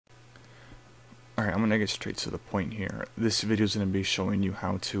Alright, I'm going to get straight to the point here. This video is going to be showing you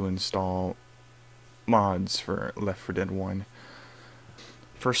how to install mods for Left 4 Dead 1.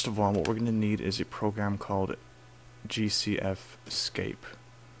 First of all, what we're going to need is a program called GCF Escape.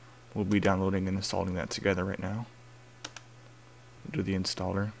 We'll be downloading and installing that together right now. Do the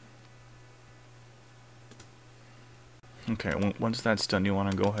installer. Okay, once that's done, you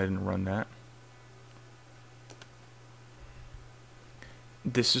want to go ahead and run that.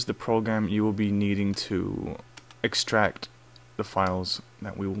 This is the program you will be needing to extract the files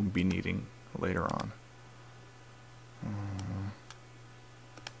that we will be needing later on.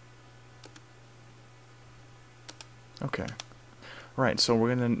 Okay. Right, so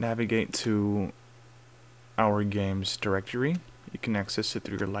we're going to navigate to our games directory. You can access it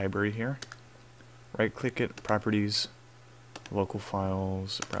through your library here. Right click it, properties, local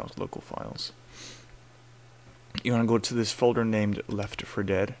files, browse local files. You want to go to this folder named Left 4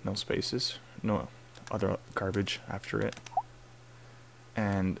 Dead, no spaces, no other garbage after it.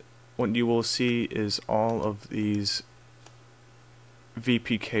 And what you will see is all of these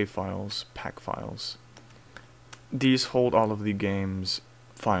VPK files, pack files. These hold all of the game's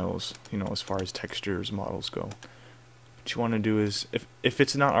files, you know, as far as textures, models go. What you want to do is, if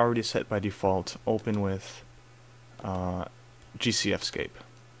it's not already set by default, open with GCF Escape.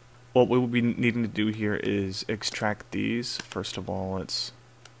 What we will be needing to do here is extract these. First of all,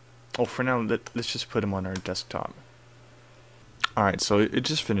 for now, let's just put them on our desktop. Alright, so it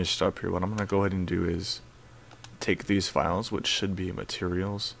just finished up here. What I'm going to go ahead and do is take these files, which should be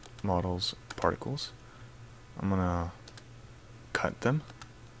materials, models, particles. I'm going to cut them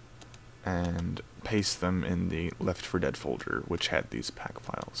and paste them in the Left 4 Dead folder, which had these pack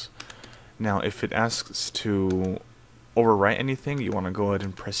files. Now, if it asks to overwrite anything, you want to go ahead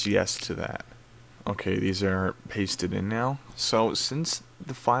and press yes to that. Okay, these are pasted in now. So since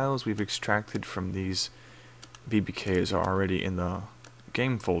the files we've extracted from these VPKs are already in the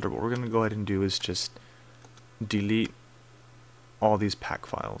game folder, what we're going to go ahead and do is just delete all these pack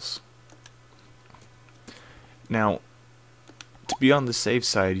files. Now, to be on the safe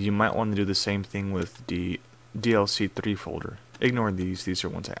side, you might want to do the same thing with the DLC3 folder. Ignore these are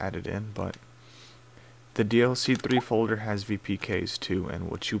ones I added in, but the DLC3 folder has VPKs too,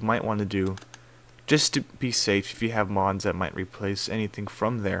 and what you might want to do, just to be safe, if you have mods that might replace anything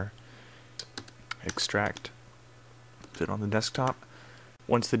from there, extract, put it on the desktop.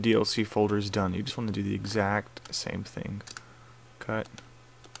 Once the DLC folder is done, you just want to do the exact same thing. Cut,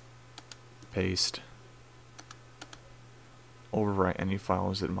 paste, overwrite any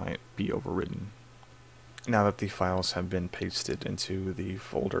files that might be overwritten. Now that the files have been pasted into the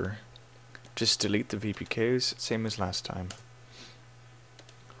folder, just delete the VPKs, same as last time,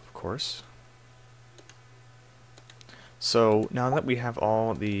 of course. So now that we have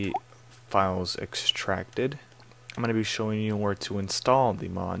all the files extracted, I'm going to be showing you where to install the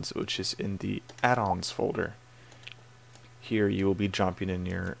mods, which is in the add-ons folder. Here you will be jumping in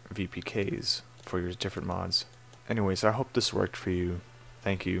your VPKs for your different mods. Anyways, I hope this worked for you.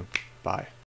 Thank you. Bye.